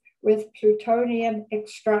itself with plutonium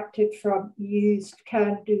extracted from used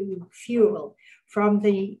CANDU fuel from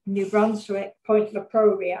the New Brunswick Point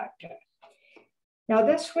Lepreau reactor. Now,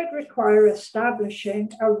 this would require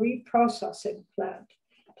establishing a reprocessing plant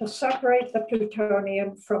to separate the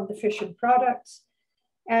plutonium from the fission products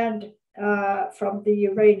and from the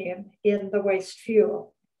uranium in the waste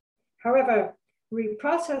fuel. However,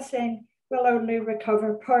 reprocessing will only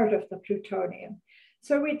recover part of the plutonium,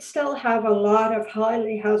 so we'd still have a lot of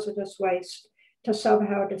highly hazardous waste to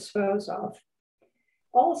somehow dispose of.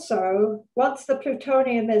 Also, once the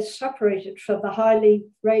plutonium is separated from the highly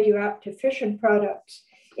radioactive fission products,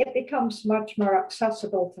 it becomes much more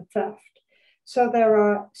accessible to theft. So there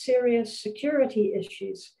are serious security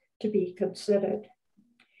issues to be considered.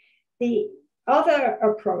 The other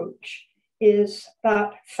approach is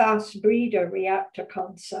that fast breeder reactor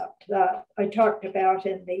concept that I talked about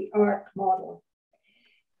in the ARC model.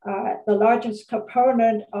 The largest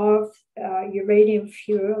component of uranium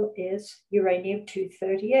fuel is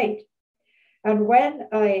uranium-238. And when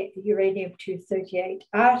a uranium-238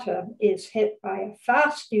 atom is hit by a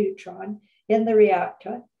fast neutron in the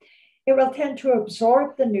reactor, it will tend to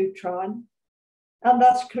absorb the neutron and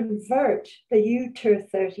thus convert the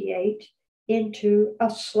U-238 into a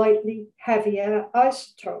slightly heavier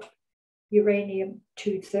isotope,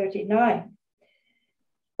 uranium-239.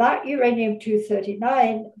 That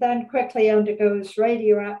uranium-239 then quickly undergoes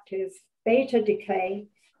radioactive beta decay,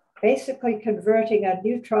 basically converting a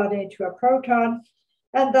neutron into a proton,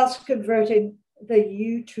 and thus converting the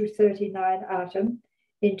U-239 atom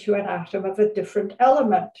into an atom of a different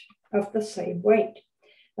element of the same weight,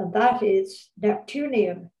 and that is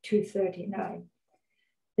Neptunium-239.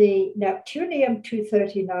 The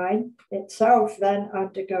Neptunium-239 itself then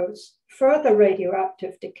undergoes further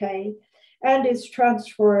radioactive decay and is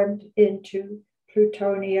transformed into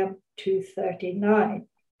plutonium-239.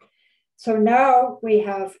 So now we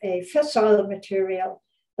have a fissile material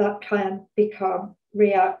that can become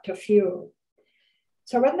reactor fuel.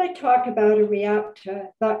 So when they talk about a reactor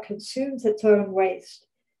that consumes its own waste,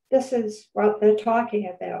 this is what they're talking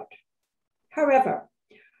about. However,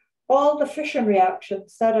 all the fission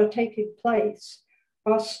reactions that are taking place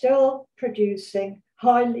are still producing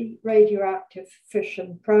highly radioactive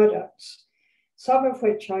fission products, some of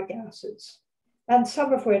which are gases, and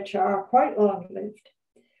some of which are quite long-lived.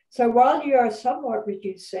 So while you are somewhat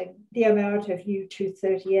reducing the amount of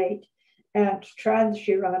U-238 and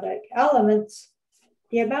transuranic elements,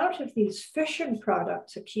 the amount of these fission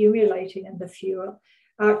products accumulating in the fuel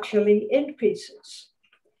actually increases.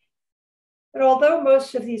 And although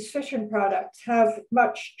most of these fission products have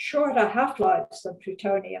much shorter half-lives than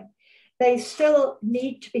plutonium, they still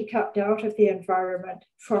need to be kept out of the environment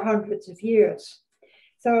for hundreds of years.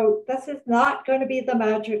 So this is not going to be the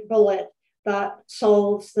magic bullet that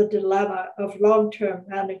solves the dilemma of long-term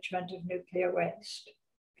management of nuclear waste.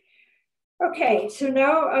 Okay, so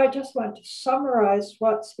now I just want to summarize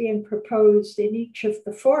what's being proposed in each of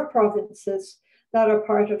the 4 provinces that are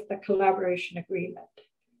part of the collaboration agreement.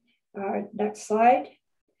 Next slide.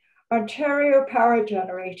 Ontario Power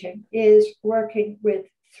Generating is working with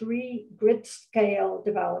 3 grid-scale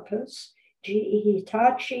developers, GE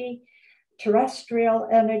Hitachi, Terrestrial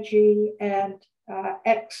Energy, and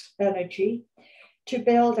X Energy, to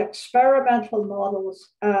build experimental models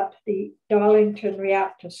at the Darlington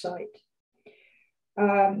reactor site.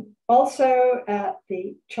 Also at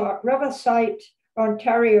the Chalk River site,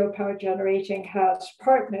 Ontario Power Generating has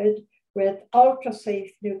partnered with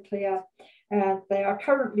UltraSafe Nuclear, and they are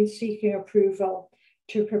currently seeking approval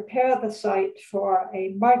to prepare the site for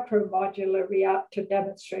a micro-modular reactor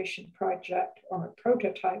demonstration project, or a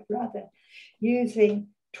prototype rather, using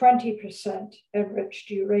 20% enriched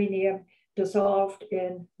uranium dissolved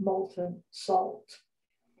in molten salt.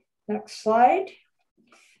 Next slide.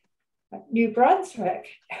 New Brunswick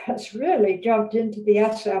has really jumped into the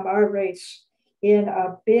SMR race in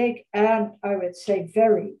a big and, I would say,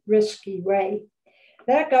 very risky way.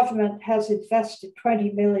 Their government has invested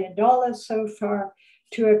 $20 million so far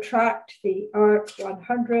to attract the ARC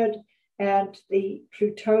 100 and the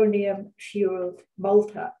plutonium-fueled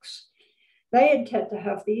Moltex. They intend to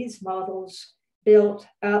have these models built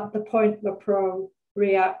at the Point Lepreau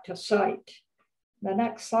reactor site. The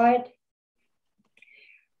next slide.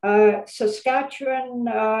 Saskatchewan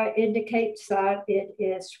indicates that it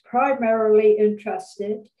is primarily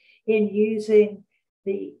interested in using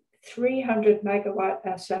the 300 megawatt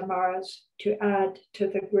SMRs to add to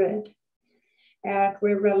the grid. And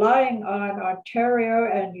we're relying on Ontario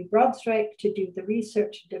and New Brunswick to do the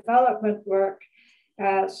research and development work,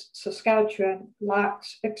 as Saskatchewan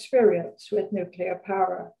lacks experience with nuclear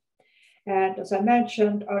power. And as I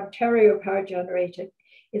mentioned, Ontario Power Generating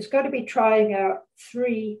is going to be trying out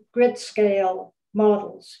 3 grid scale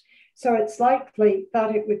models. So it's likely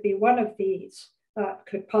that it would be one of these that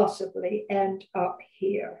could possibly end up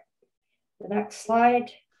here. The next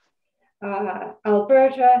slide.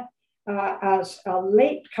 Alberta, as a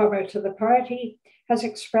latecomer to the party, has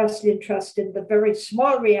expressed interest in the very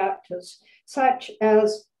small reactors, such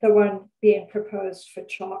as the one being proposed for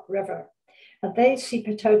Chalk River. And they see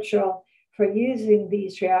potential for using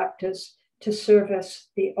these reactors to service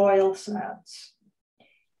the oil sands.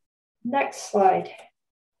 Next slide.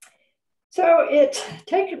 So it's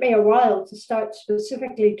taken me a while to start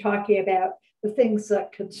specifically talking about the things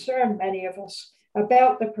that concern many of us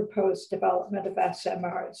about the proposed development of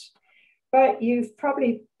SMRs, but you've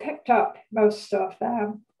probably picked up most of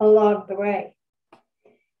them along the way.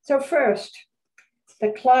 So first,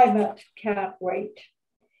 the climate can't wait.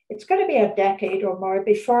 It's going to be a decade or more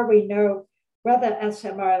before we know whether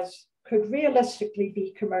SMRs could realistically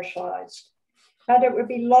be commercialized, and it would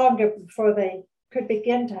be longer before they could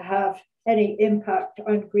begin to have any impact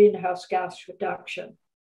on greenhouse gas reduction.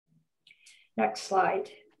 Next slide.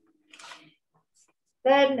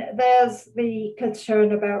 Then there's the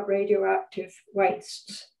concern about radioactive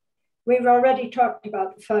wastes. We've already talked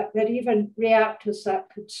about the fact that even reactors that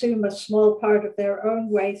consume a small part of their own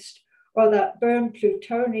waste or that burn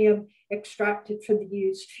plutonium extracted from the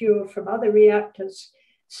used fuel from other reactors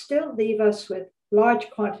still leave us with large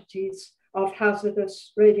quantities of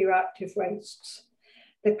hazardous radioactive wastes.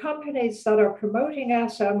 The companies that are promoting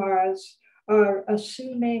SMRs are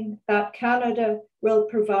assuming that Canada will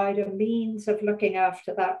provide a means of looking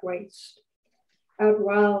after that waste. And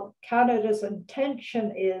while Canada's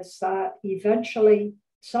intention is that eventually,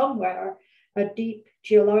 somewhere, a deep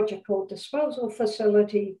geological disposal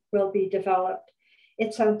facility will be developed,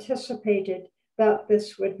 it's anticipated that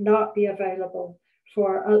this would not be available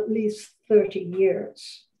for at least 30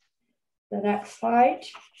 years. The next slide.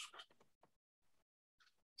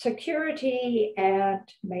 Security and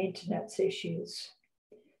maintenance issues.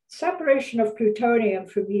 Separation of plutonium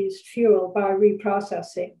from used fuel by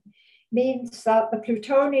reprocessing means that the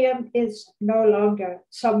plutonium is no longer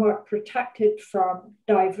somewhat protected from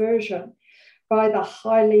diversion by the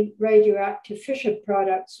highly radioactive fission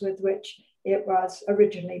products with which it was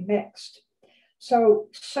originally mixed. So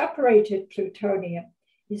separated plutonium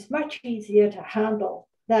is much easier to handle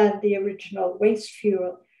than the original waste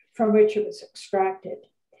fuel from which it was extracted.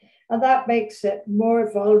 And that makes it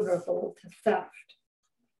more vulnerable to theft.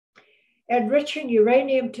 Enriching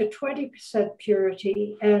uranium to 20%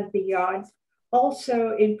 purity and beyond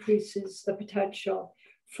also increases the potential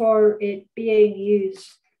for it being used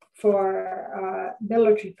for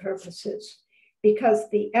military purposes, because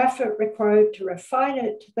the effort required to refine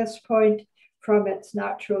it to this point from its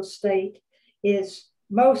natural state is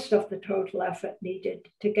most of the total effort needed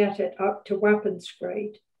to get it up to weapons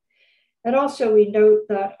grade. And also we note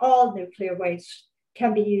that all nuclear waste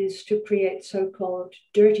can be used to create so-called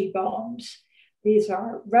dirty bombs. These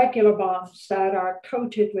are regular bombs that are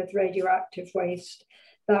coated with radioactive waste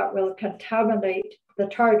that will contaminate the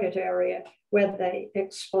target area when they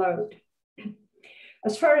explode.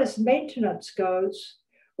 As far as maintenance goes,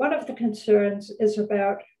 one of the concerns is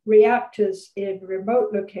about reactors in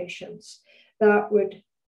remote locations that would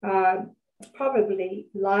probably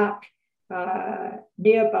lack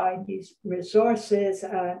nearby these resources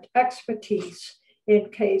and expertise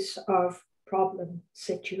in case of problem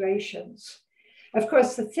situations. Of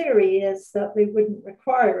course, the theory is that they wouldn't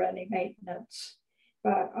require any maintenance,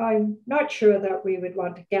 but I'm not sure that we would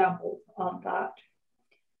want to gamble on that.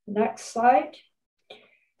 Next slide.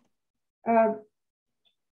 About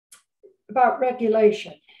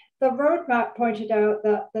regulation. The roadmap pointed out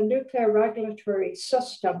that the nuclear regulatory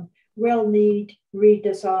system will need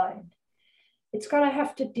redesign. It's going to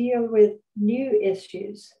have to deal with new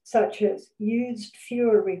issues such as used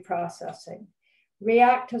fuel reprocessing,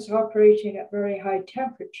 reactors operating at very high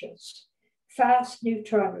temperatures, fast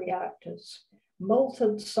neutron reactors,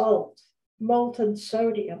 molten salt, molten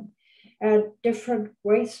sodium, and different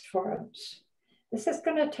waste forms. This is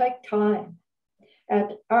going to take time,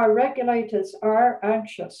 and our regulators are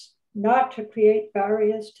anxious not to create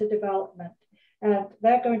barriers to development and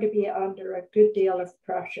they're going to be under a good deal of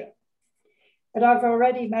pressure. And I've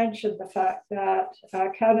already mentioned the fact that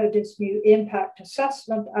Canada's new Impact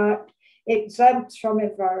Assessment Act exempts from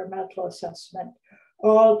environmental assessment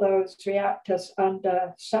all those reactors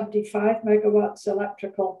under 75 megawatts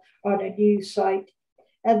electrical on a new site,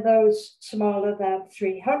 and those smaller than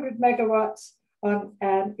 300 megawatts on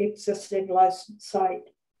an existing licensed site.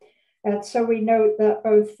 And so we note that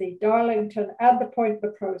both the Darlington and the Point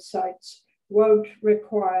Lepreau sites won't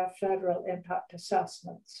require federal impact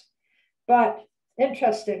assessments. But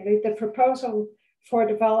interestingly, the proposal for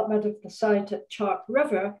development of the site at Chalk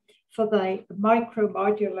River for the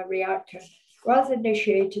micro-modular reactor was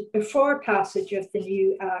initiated before passage of the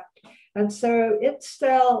new act. And so it's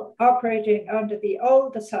still operating under the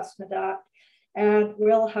old Assessment Act and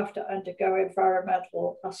will have to undergo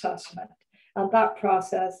environmental assessment. And that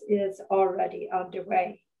process is already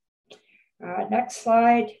underway. Next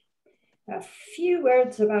slide. A few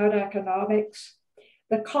words about economics.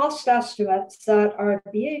 The cost estimates that are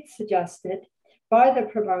being suggested by the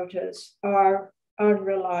promoters are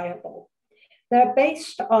unreliable. They're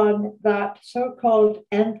based on that so-called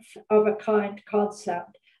nth of a kind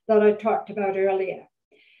concept that I talked about earlier.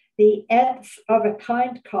 The nth of a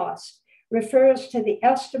kind cost refers to the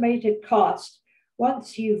estimated cost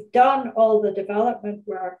once you've done all the development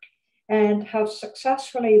work and have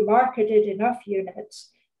successfully marketed enough units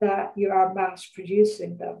that you are mass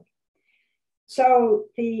producing them. So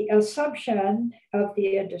the assumption of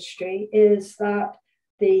the industry is that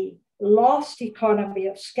the lost economy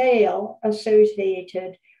of scale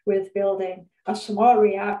associated with building a small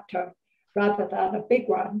reactor rather than a big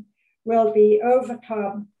one will be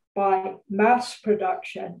overcome by mass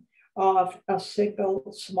production of a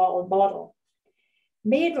single small model.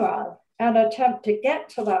 Meanwhile, an attempt to get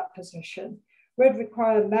to that position would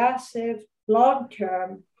require massive,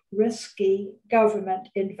 long-term, risky government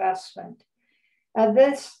investment. And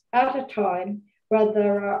this at a time when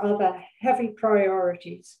there are other heavy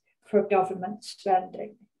priorities for government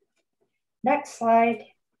spending. Next slide.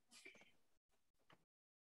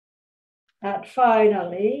 And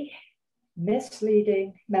finally,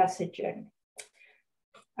 misleading messaging.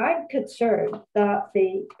 I'm concerned that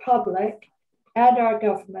the public and our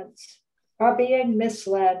governments are being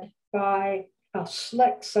misled by a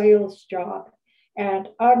slick sales job and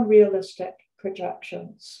unrealistic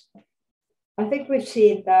projections. I think we've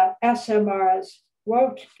seen that SMRs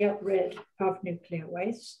won't get rid of nuclear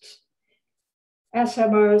wastes.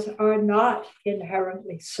 SMRs are not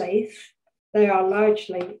inherently safe. They are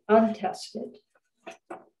largely untested.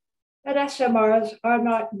 And SMRs are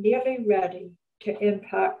not nearly ready to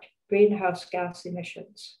impact greenhouse gas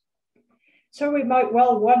emissions. So we might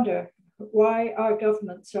well wonder why our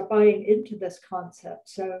governments are buying into this concept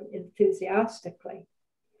so enthusiastically.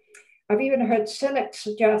 I've even heard cynics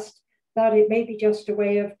suggest that it may be just a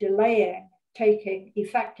way of delaying taking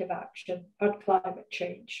effective action on climate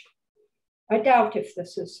change. I doubt if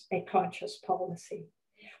this is a conscious policy,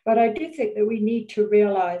 but I do think that we need to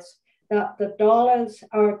realize that the dollars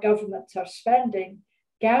our governments are spending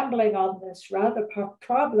gambling on this rather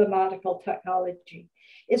problematical technology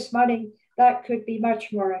is money that could be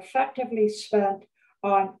much more effectively spent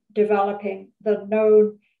on developing the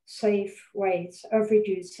known safe ways of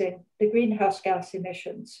reducing the greenhouse gas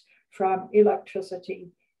emissions from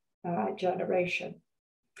electricity generation.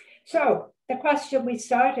 So the question we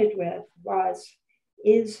started with was,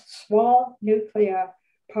 is small nuclear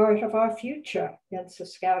part of our future in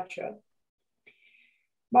Saskatchewan?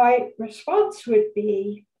 My response would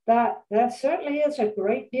be that there certainly is a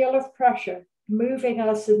great deal of pressure moving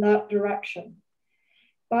us in that direction,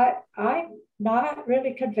 but I'm not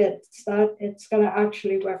really convinced that it's going to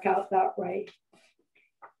actually work out that way.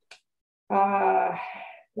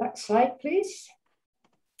 Next slide, please.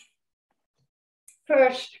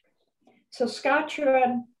 First,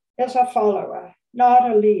 Saskatchewan is a follower, not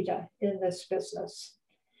a leader in this business.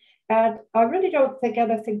 And I really don't think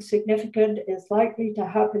anything significant is likely to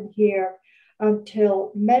happen here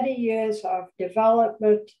until many years of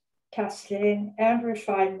development, testing, and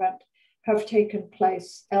refinement have taken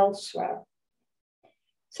place elsewhere.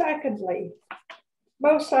 Secondly,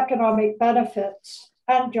 most economic benefits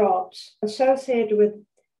and jobs associated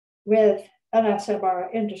with an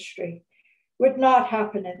SMR industry would not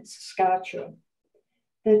happen in Saskatchewan.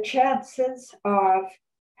 The chances of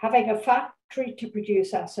having a factory to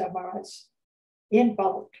produce SMRs in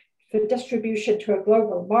bulk for distribution to a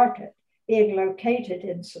global market being located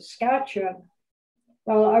in Saskatchewan,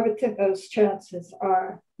 well, I would think those chances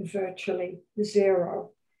are virtually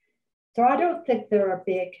zero. So I don't think there are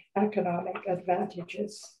big economic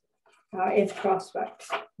advantages in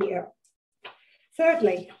prospects here.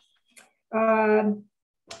 Thirdly,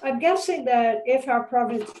 I'm guessing that if our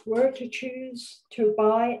province were to choose to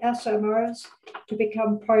buy SMRs to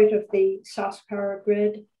become part of the SAS power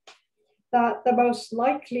grid, that the most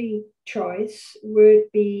likely choice would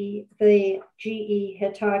be the GE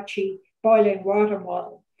Hitachi boiling water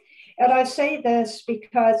model. And I say this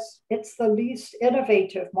because it's the least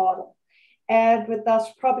innovative model and would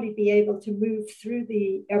thus probably be able to move through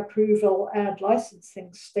the approval and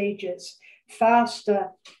licensing stages faster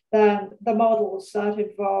than the models that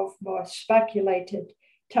involve more speculated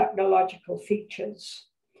technological features.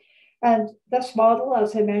 And this model,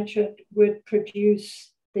 as I mentioned, would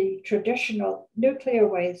produce the traditional nuclear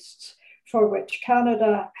wastes for which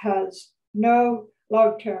Canada has no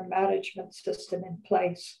long-term management system in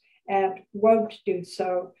place and won't do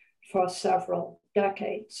so for several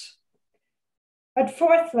decades. And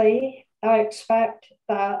fourthly, I expect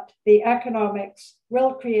that the economics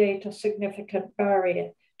will create a significant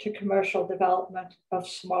barrier to commercial development of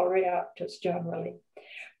small reactors generally.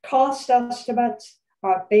 Cost estimates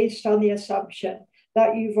are based on the assumption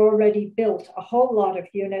that you've already built a whole lot of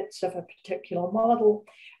units of a particular model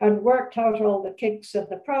and worked out all the kinks in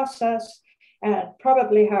the process and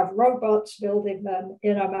probably have robots building them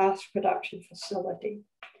in a mass production facility.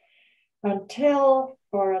 Until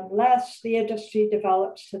or unless the industry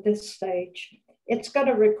develops to this stage, it's going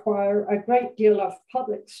to require a great deal of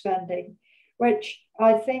public spending, which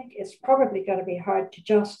I think is probably going to be hard to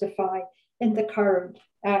justify in the current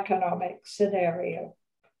economic scenario.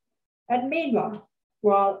 And meanwhile,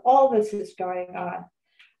 while all this is going on,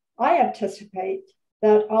 I anticipate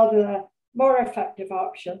that other more effective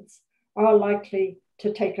options are likely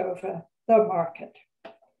to take over the market.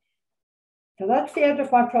 So that's the end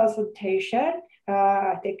of my presentation.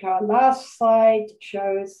 I think our last slide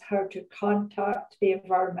shows how to contact the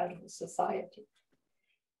Environmental Society.